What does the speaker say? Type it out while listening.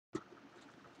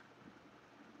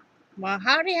Well,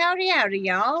 howdy,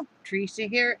 y'all. Teresa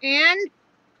here and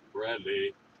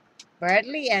Bradley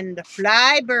and the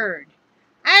fly bird.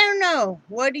 I don't know.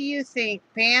 What do you think,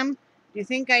 Pam? Do you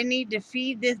think I need to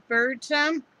feed this bird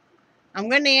some? I'm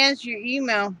going to answer your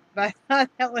email, but I thought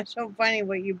that was so funny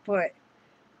what you put.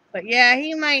 But yeah,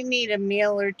 he might need a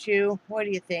meal or two. What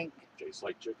do you think? Tastes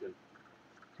like chicken.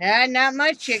 Not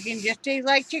much chicken, just tastes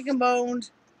like chicken bones.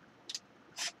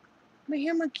 But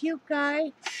I'm a cute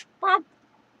guy. Pop,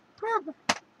 pop,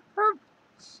 pop,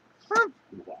 pop.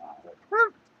 Wow.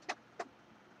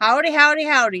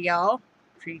 Howdy, y'all.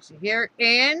 Teresa here,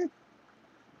 and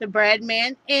the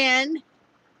Bradman, and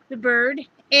the bird,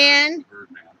 and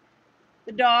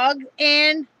the dog,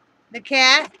 and the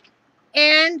cat,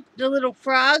 and the little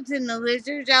frogs and the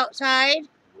lizards outside.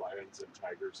 Lions and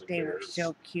tigers and They bears. were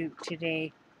so cute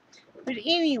today. But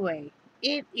anyway,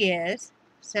 it is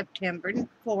September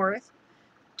 4th,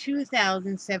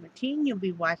 2017. You'll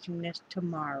be watching this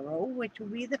tomorrow, which will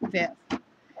be the 5th.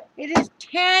 It is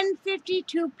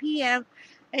 10:52 p.m.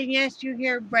 And yes, you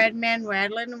hear Bradman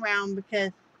rattling around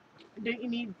because do you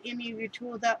need any of your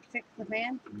tools out to fix the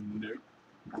fan? Nope.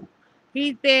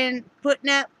 He's been putting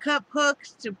up cup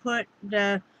hooks to put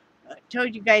the.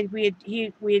 Told you guys we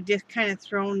had just kind of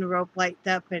thrown the rope lights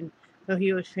up, and so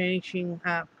he was finishing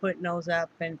putting those up,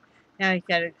 and now he's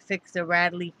got to fix the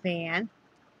rattly fan.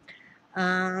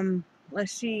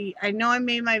 Let's see. I know I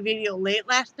made my video late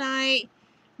last night.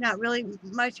 Not really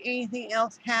much anything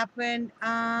else happened.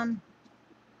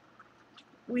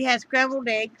 We had scrambled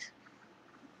eggs.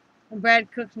 And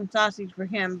Brad cooked some sausage for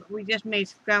him, but we just made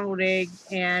scrambled eggs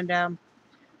and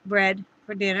bread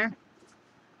for dinner.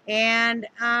 And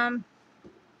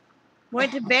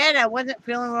went to bed. I wasn't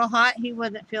feeling real hot. He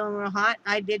wasn't feeling real hot.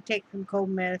 I did take some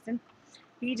cold medicine.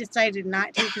 He decided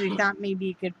not to because he thought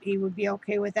maybe he would be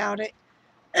okay without it.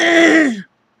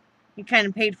 He kind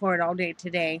of paid for it all day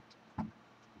today.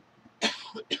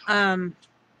 But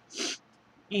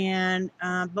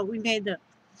we made the.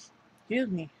 Excuse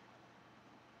me.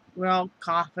 We're all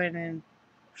coughing and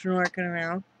snorking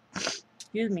around.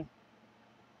 Excuse me.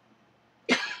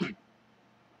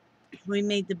 We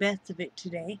made the best of it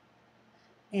today.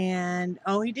 And,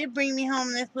 oh, he did bring me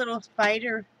home this little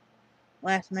spider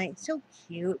last night. So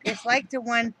cute. It's like the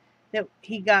one that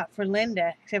he got for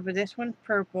Linda, except for this one's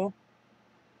purple.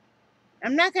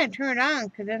 I'm not going to turn it on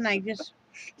because then I just...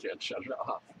 Can't shut it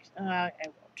off. I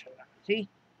won't turn it on. See?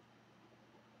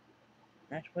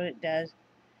 That's what it does.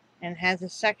 And it has a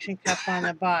suction cup on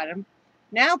the bottom.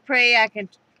 Now pray I can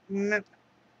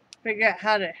figure out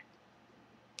how to...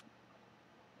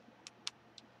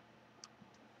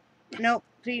 Nope.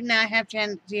 See, now I have to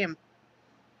hand it to him.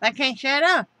 I can't shut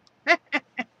up.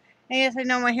 Yes, I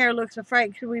know my hair looks a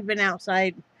fright because we've been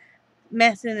outside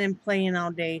messing and playing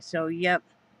all day. So, yep.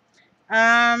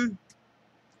 But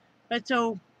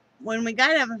so, when we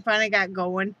got up and finally got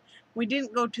going, we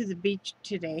didn't go to the beach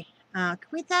today.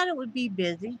 We thought it would be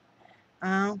busy.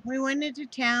 We went into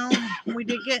town. We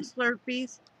did get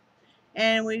Slurpees.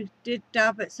 And we did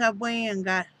stop at Subway and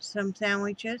got some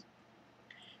sandwiches.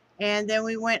 And then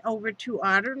we went over to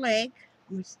Otter Lake,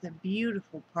 which is a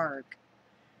beautiful park.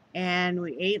 And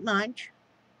we ate lunch.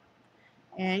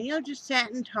 And, just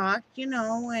sat and talked, and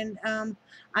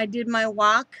I did my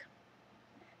walk.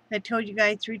 I told you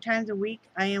guys 3 times a week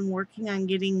I am working on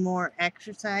getting more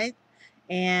exercise.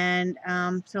 And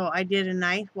so I did a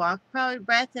nice walk. Probably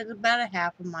Brad said about a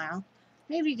half a mile.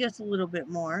 Maybe just a little bit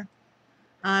more.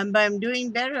 But I'm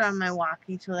doing better on my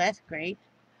walking, so that's great.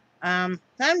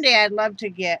 Someday I'd love to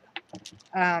get...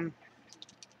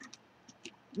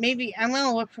 maybe I'm going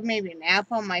to look for maybe an app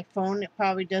on my phone that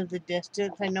probably does the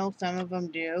distance. I know some of them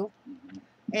do.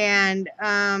 And,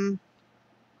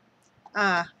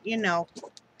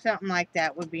 something like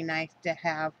that would be nice to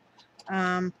have.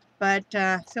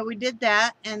 So we did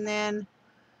that, and then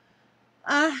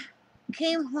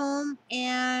came home,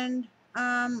 and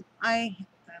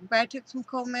Brad took some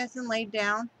cold medicine, laid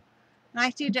down. And I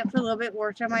stayed up for a little bit,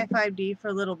 worked on my 5D for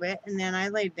a little bit, and then I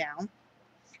laid down.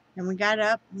 And we got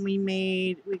up, and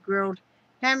we grilled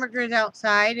hamburgers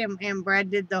outside, and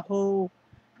Brad did the whole,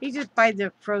 he just buys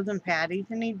the frozen patties,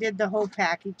 and he did the whole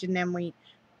package, and then we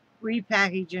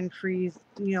repackage and freeze,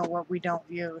 what we don't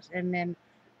use. And then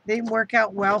they work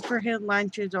out well for his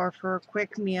lunches or for a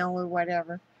quick meal or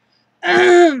whatever.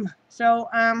 So,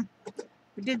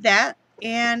 we did that,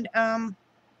 and,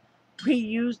 we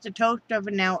used the toast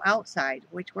oven now outside,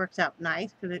 which works out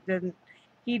nice because it doesn't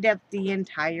heat up the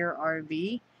entire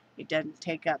RV. It doesn't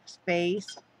take up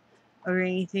space or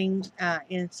anything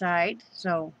inside.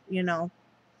 So,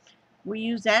 we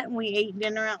used that, and we ate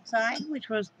dinner outside, which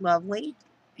was lovely.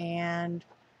 And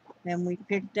then we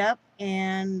picked up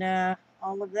and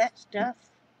all of that stuff.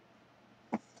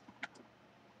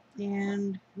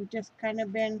 And we've just kind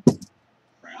of been,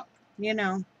 you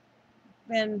know,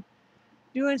 been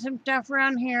doing some stuff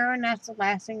around here, and that's the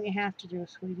last thing you have to do,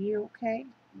 sweetie. Okay?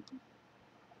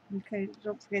 Okay,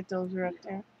 don't forget those are up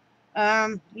there.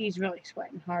 He's really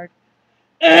sweating hard.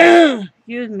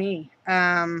 Excuse me.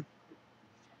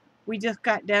 We just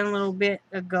got done a little bit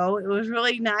ago. It was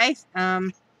really nice.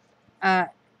 If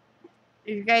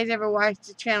you guys ever watched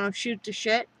the channel Shoot the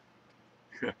Shit,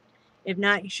 if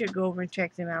not, you should go over and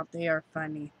check them out. They are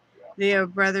funny. They are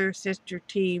brother sister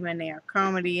team, and they are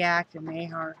comedy act, and they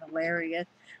are hilarious.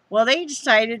 Well, they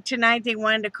decided tonight they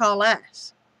wanted to call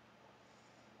us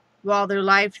while they're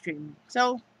live streaming.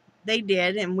 So they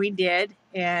did, and we did,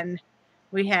 and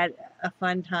we had a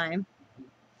fun time.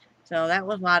 So that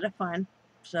was a lot of fun.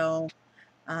 So,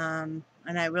 and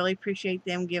I really appreciate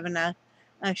them giving a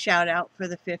shout out for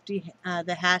the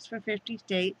the hats for 50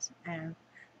 states, and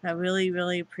I really,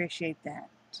 really appreciate that.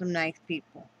 Some nice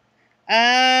people.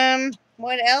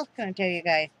 What else can I tell you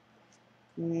guys?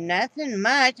 Nothing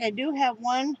much. I do have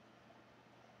one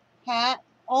hat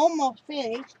almost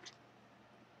finished,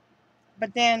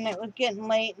 but then it was getting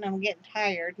late and I'm getting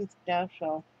tired and stuff.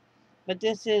 So, but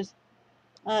this is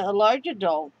a large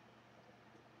adult,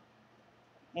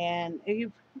 and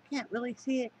you can't really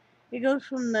see it. It goes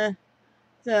from the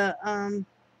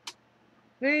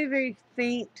very, very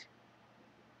faint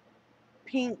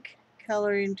pink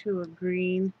color into a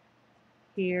green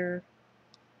here.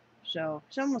 So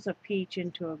it's almost a peach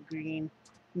into a green,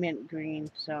 mint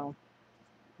green. So,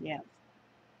 yeah.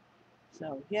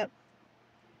 So, yep.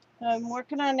 I'm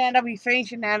working on that. I'll be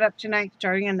finishing that up tonight,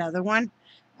 starting another one.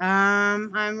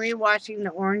 I'm rewatching The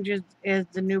Orange is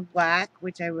the New Black,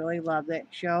 which I really love that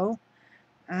show.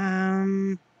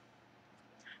 I'm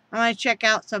gonna check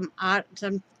out some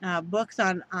books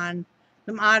on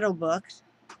some auto books.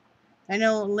 I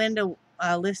know Linda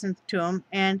listens to them,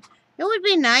 and it would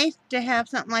be nice to have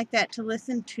something like that to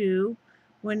listen to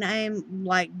when I'm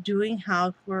like doing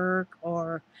housework,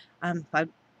 or if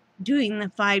I'm doing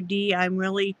the 5D. I'm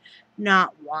really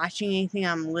not watching anything.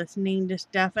 I'm listening to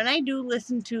stuff, and I do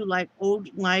listen to like old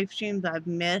live streams I've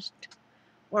missed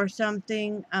or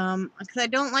something, because I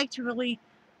don't like to really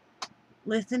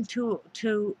listen to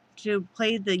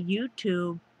play the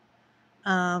YouTube,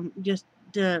 just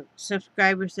the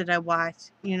subscribers that I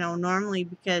watch, normally,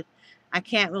 because I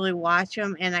can't really watch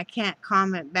them and I can't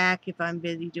comment back if I'm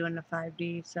busy doing the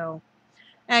 5D. So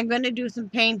I'm going to do some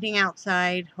painting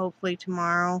outside, hopefully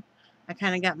tomorrow. I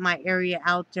kind of got my area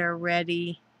out there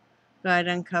ready, got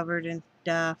uncovered and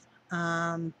stuff,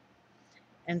 because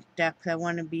I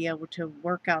want to be able to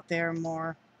work out there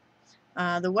more.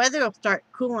 The weather will start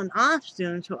cooling off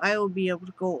soon, so I will be able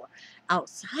to go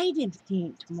outside and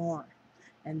paint more,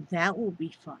 and that will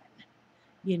be fun.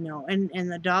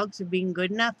 And the dogs are being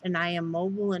good enough, and I am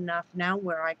mobile enough now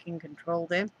where I can control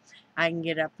them. I can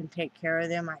get up and take care of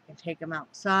them. I can take them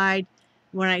outside.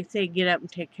 When I say get up and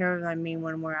take care of them, I mean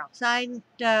when we're outside and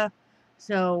stuff.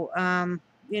 So,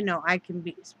 I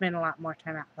can spend a lot more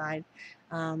time outside,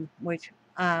 which,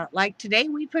 like today,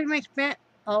 we pretty much spent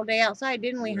all day outside,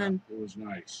 didn't we, hon? It was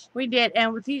nice. We did,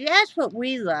 and that's what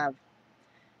we love.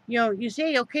 You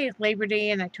say, okay, it's Labor Day,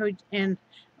 and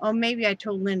maybe I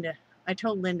told Linda. I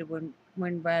told Linda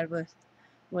when Brad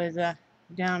was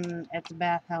down at the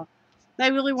bathhouse. I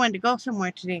really wanted to go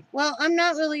somewhere today. Well, I'm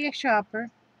not really a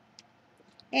shopper,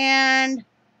 and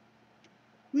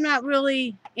I'm not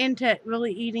really into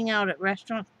really eating out at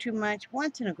restaurants too much.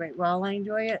 Once in a great while, I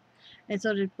enjoy it, and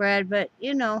so does Brad. But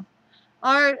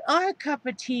our cup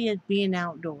of tea is being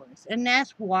outdoors, and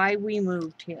that's why we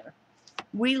moved here.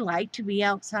 We like to be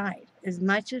outside as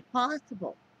much as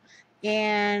possible.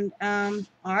 And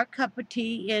our cup of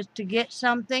tea is to get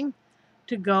something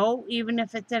to go, even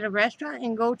if it's at a restaurant,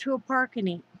 and go to a park and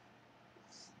eat.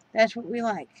 That's what we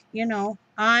like.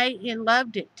 I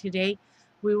loved it today.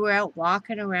 We were out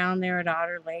walking around there at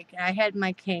Otter Lake. I had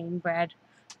my cane. Brad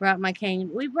brought my cane.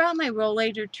 We brought my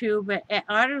rollator too, but at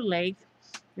Otter Lake,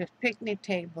 there's picnic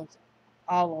tables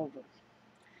all over.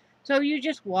 So you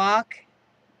just walk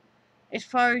as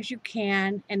far as you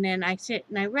can, and then I sit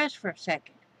and I rest for a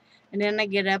second. And then I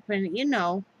get up and,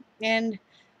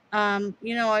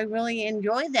 I really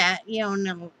enjoy that, and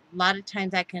a lot of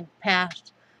times I can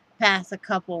pass a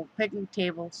couple picnic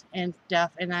tables and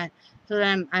stuff, so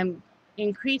that I'm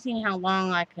increasing how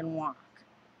long I can walk.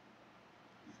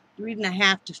 The reason I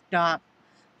have to stop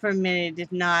for a minute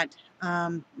is not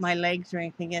my legs or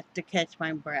anything, it's to catch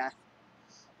my breath,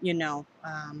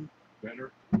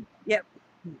 Better? Yep,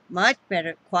 much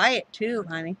better. Quiet too,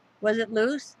 honey. Was it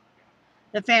loose?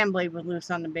 The fan blade was loose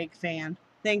on the big fan.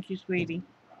 Thank you, sweetie.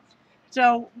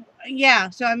 So yeah,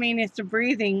 so I mean, it's the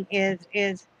breathing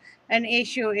is an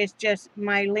issue. It's just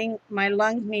my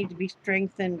lungs need to be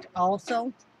strengthened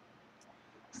also.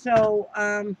 So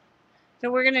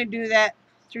so we're gonna do that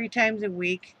 3 times a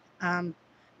week.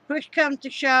 Push comes to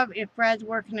shove, if Brad's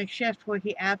working a shift where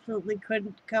he absolutely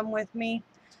couldn't come with me,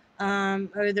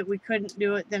 or that we couldn't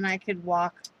do it, then I could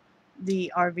walk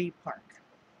the RV park.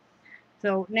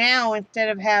 So now instead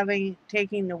of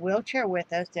taking the wheelchair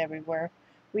with us everywhere,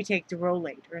 we take the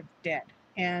rollator instead.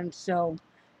 And so,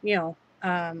 you know,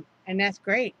 and that's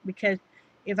great because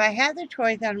if I had the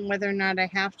choice on whether or not I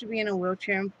have to be in a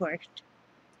wheelchair and pushed,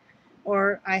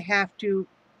 or I have to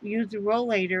use the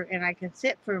rollator and I can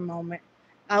sit for a moment,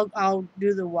 I'll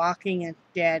do the walking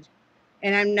instead.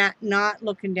 And I'm not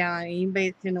looking down on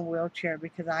anybody that's in a wheelchair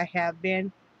because I have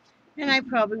been, and I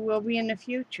probably will be in the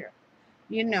future,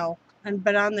 you know.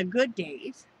 But on the good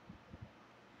days,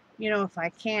 you know, if I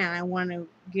can, I want to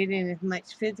get in as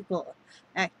much physical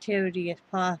activity as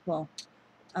possible,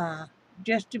 uh,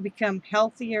 just to become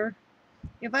healthier.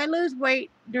 If I lose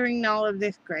weight during all of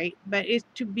this, great, but it's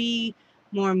to be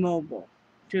more mobile,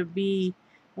 to be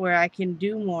where I can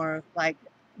do more, like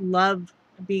love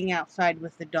being outside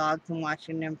with the dogs and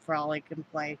watching them frolic and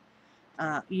play.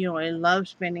 You know, I love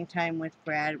spending time with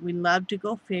Brad. We love to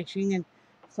go fishing and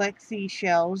collect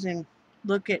seashells and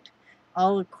look at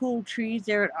all the cool trees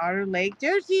there at Otter Lake.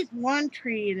 There's this one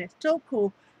tree, and it's so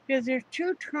cool because there's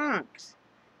 2 trunks.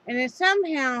 And then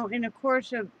somehow, in the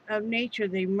course of nature,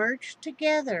 they merged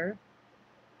together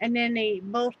and then they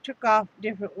both took off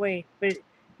different ways. But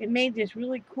it made this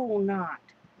really cool knot.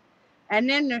 And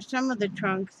then there's some of the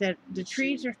trunks that the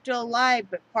trees are still alive,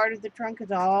 but part of the trunk is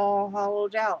all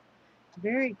hollowed out.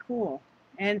 Very cool.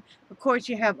 And of course,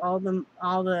 you have all the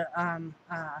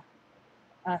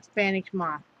Spanish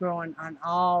moss growing on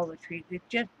all the trees. It's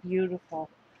just beautiful.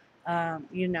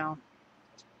 You know,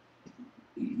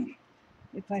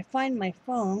 if I find my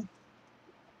phone,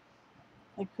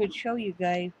 I could show you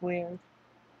guys where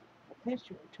the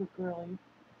picture I took earlier.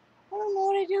 I don't know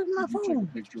what I did with my Did you phone. take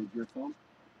a picture with your phone?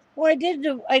 Well, I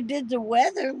did the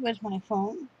weather with my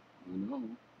phone. I know.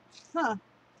 Huh.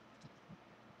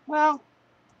 Well,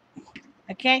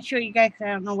 I can't show you guys 'cause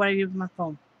I don't know what I did with my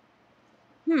phone.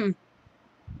 But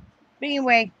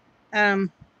anyway,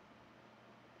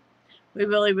 we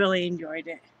really enjoyed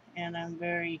it, and I'm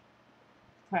very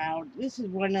proud. This is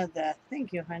one of the.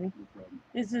 Thank you, honey. No problem.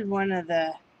 This is one of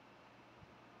the.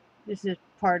 This is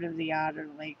part of the Otter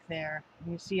Lake there.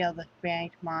 You see all the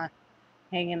Spanish moss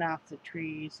hanging off the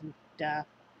trees and stuff.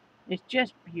 It's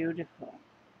just beautiful.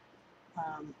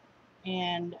 Um,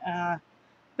 and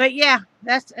but yeah,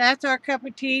 that's our cup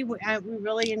of tea. We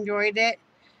really enjoyed it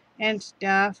and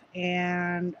stuff.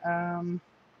 And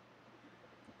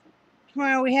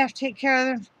tomorrow we have to take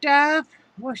care of the stuff.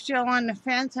 We're still on the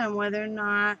fence on whether or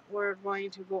not we're going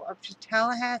to go up to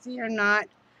Tallahassee or not.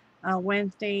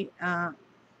 Wednesday.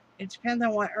 It depends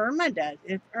on what Irma does.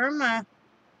 If Irma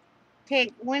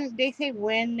when they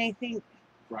think.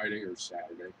 Friday or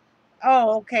Saturday.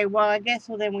 Oh, okay. Well, I guess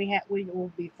then we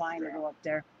will be fine to go up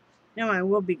there. No, I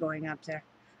will be going up there.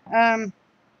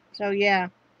 So yeah,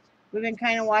 we've been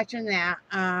kind of watching that.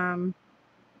 Are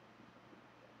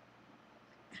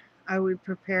we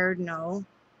prepared? No.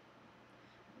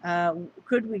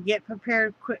 Could we get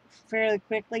prepared fairly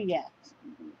quickly? Yes.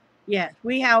 Yes.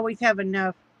 We always have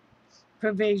enough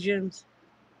provisions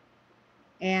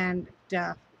and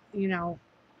stuff. You know,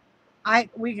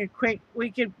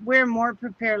 we're more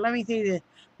prepared. Let me say this: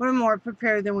 we're more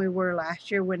prepared than we were last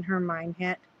year when her mine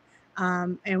hit.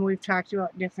 And we've talked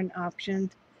about different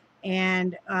options,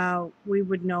 and we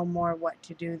would know more what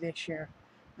to do this year.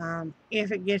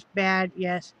 If it gets bad,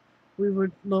 yes, we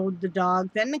would load the dog,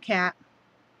 then the cat,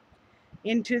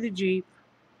 into the Jeep,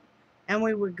 and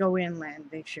we would go inland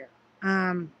this year.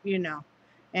 You know,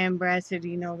 and Brad said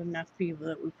he knows enough people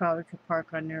that we probably could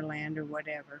park on their land or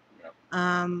whatever. Yep.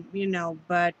 You know,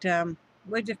 but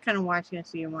we're just kind of watching and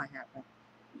seeing what happens.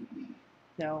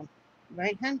 So,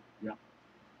 right, hon? Yeah.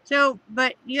 So,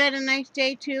 but you had a nice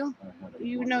day too? I had a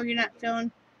You know you're not wonderful day.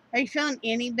 feeling. Are you feeling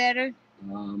any better?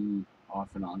 Off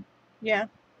and on. Yeah.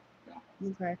 Yeah.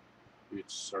 Okay.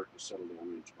 It's starting to settle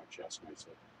down into my chest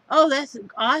nicely. Oh, that's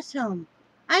awesome.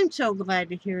 I'm so glad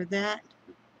to hear that.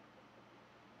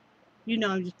 You know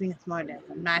I'm just being a smart ass.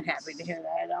 I'm not happy to hear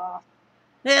that at all.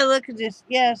 Hey, look at this.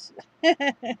 Yes.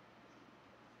 That's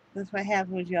what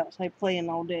happens when you're outside playing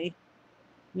all day.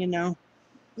 You know.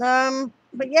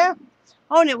 But yeah.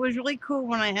 Oh, and it was really cool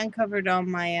when I uncovered all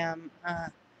my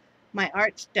my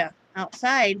art stuff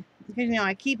outside because you know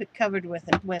I keep it covered with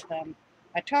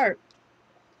a tarp.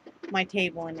 my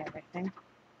table and everything.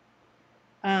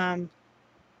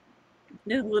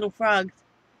 There's little frogs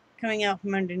coming out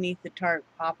from underneath the tarp,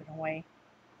 popping away.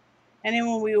 And then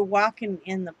when we were walking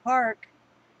in the park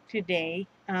today,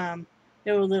 there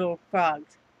were little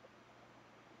frogs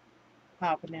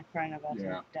hopping in front of us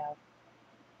and stuff.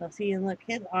 So see, and look,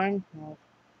 his arms move.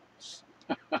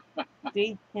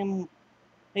 See him?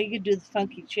 He could do the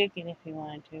funky chicken if he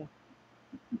wanted to.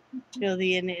 Till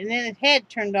the end, and then his head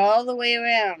turned all the way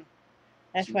around.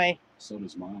 That's why. So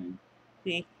does mine.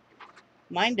 See,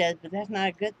 mine does, but that's not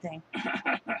a good thing.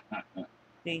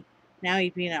 See, now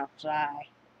he's being all sly.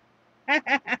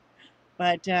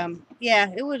 But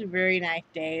yeah, it was a very nice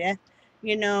day.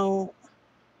 You know,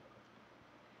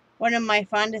 one of my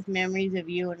fondest memories of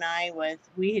you and I was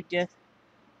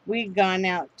we'd gone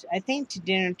out, I think, to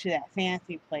dinner to that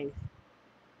fancy place.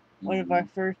 One of our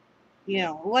first,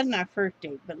 it wasn't our first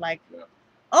date, but like,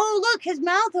 oh, look, his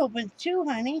mouth opens too,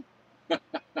 honey.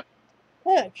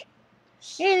 Look.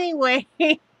 Anyway,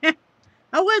 I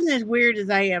wasn't as weird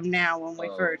as I am now when we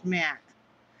first met.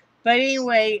 But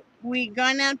anyway, we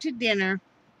gone out to dinner,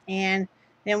 and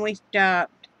then we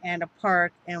stopped at a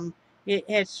park, and it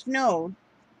had snowed.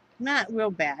 Not real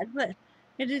bad, but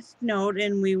it had snowed,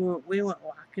 and we went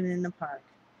walking in the park.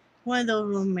 One of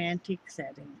those romantic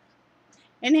settings.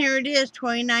 And here it is,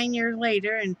 29 years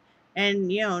later, and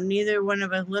neither one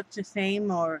of us looks the same,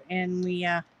 and we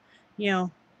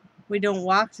we don't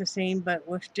walk the same, but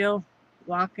we're still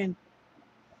walking.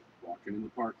 Walking in the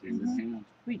park, hand in hand.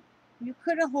 You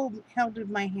could have held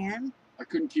my hand. I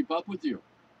couldn't keep up with you.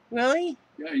 Really?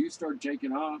 Yeah, you started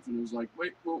taking off, and it was like,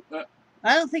 wait, well,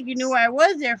 I don't think you knew I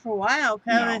was there for a while.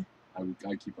 No,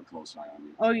 I keep a close eye on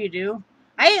you. Oh, you do?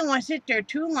 I didn't want to sit there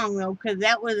too long, though, because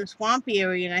that was a swampy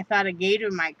area, and I thought a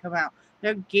gator might come out.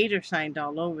 There are gator signs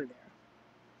all over there.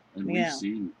 And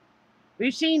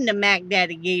we've seen the Mac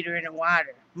Daddy gator in the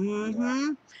water.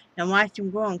 Mm-hmm. And watched him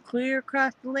going clear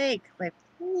across the lake. Like,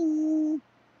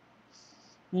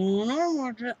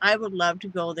 I would love to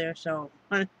go there, so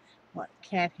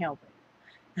can't help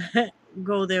it.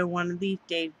 Go there one of these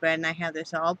days, Brad and I have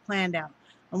this all planned out.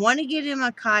 I want to get him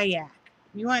a kayak.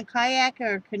 You want a kayak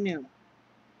or a canoe?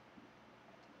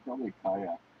 Probably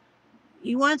kayak.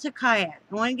 He wants a kayak.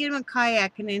 I want to get him a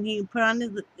kayak, and then he can put on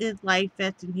his life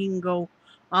vest, and he can go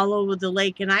all over the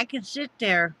lake, and I can sit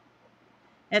there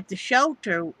at the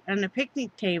shelter on the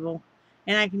picnic table,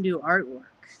 and I can do artwork.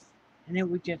 And it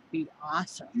would just be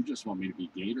awesome. You just want me to be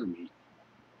gator meat.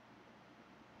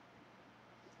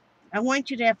 I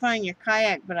want you to have fun in your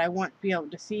kayak, but I want to be able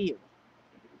to see you.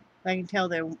 I can tell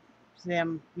them,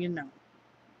 Yeah.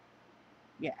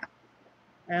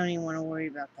 I don't even want to worry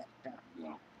about that stuff.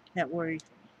 No. That worries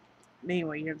me.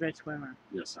 Anyway, you're a good swimmer.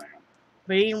 Yes, I am.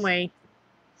 But anyway,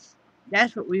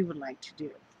 that's what we would like to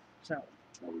do. So,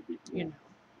 that would be cool.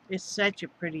 It's such a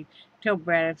pretty. Tell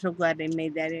Brad, I'm so glad they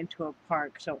made that into a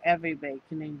park so everybody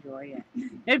can enjoy it.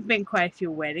 There's been quite a few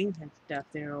weddings and stuff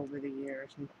there over the years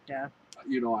and stuff.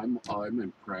 I'm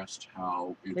impressed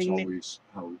how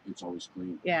it's always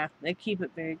clean. Yeah, they keep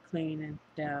it very clean and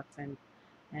stuff, and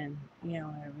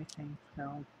everything.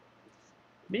 So,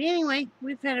 but anyway,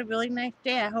 we've had a really nice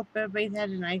day. I hope everybody's had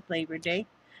a nice Labor Day.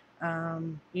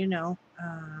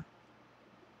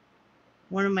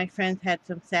 One of my friends had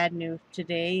some sad news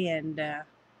today, and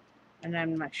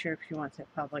I'm not sure if she wants it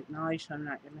public knowledge, so I'm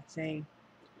not going to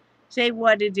say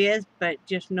what it is, but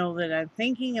just know that I'm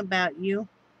thinking about you,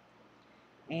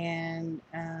 and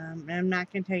I'm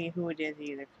not going to tell you who it is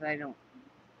either, because I don't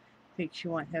think she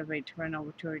wants everybody to run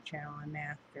over to her channel and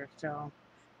ask her. So,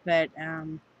 but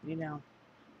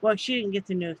well, she didn't get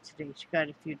the news today. She got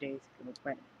it a few days ago,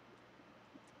 but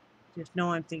just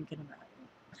know I'm thinking about you.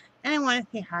 And I want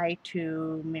to say hi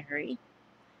to Mary,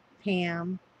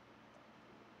 Pam,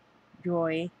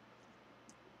 Joy,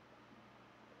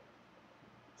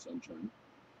 Sunshine,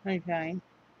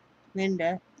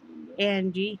 Linda,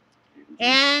 Angie,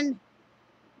 and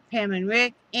Pam and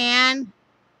Rick, and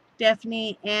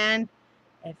Stephanie, and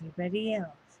everybody else.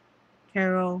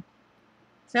 Carol,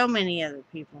 so many other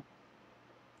people.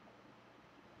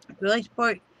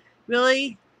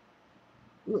 Really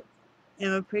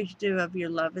am appreciative of your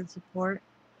love and support.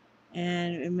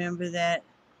 And remember that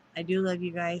I do love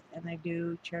you guys, and I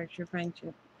do cherish your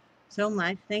friendship so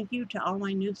much. Thank you to all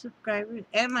my new subscribers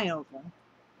and my old ones.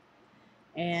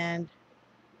 And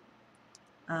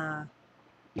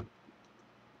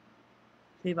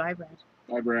say bye, Brad.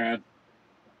 Bye, Brad.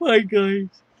 Bye, guys.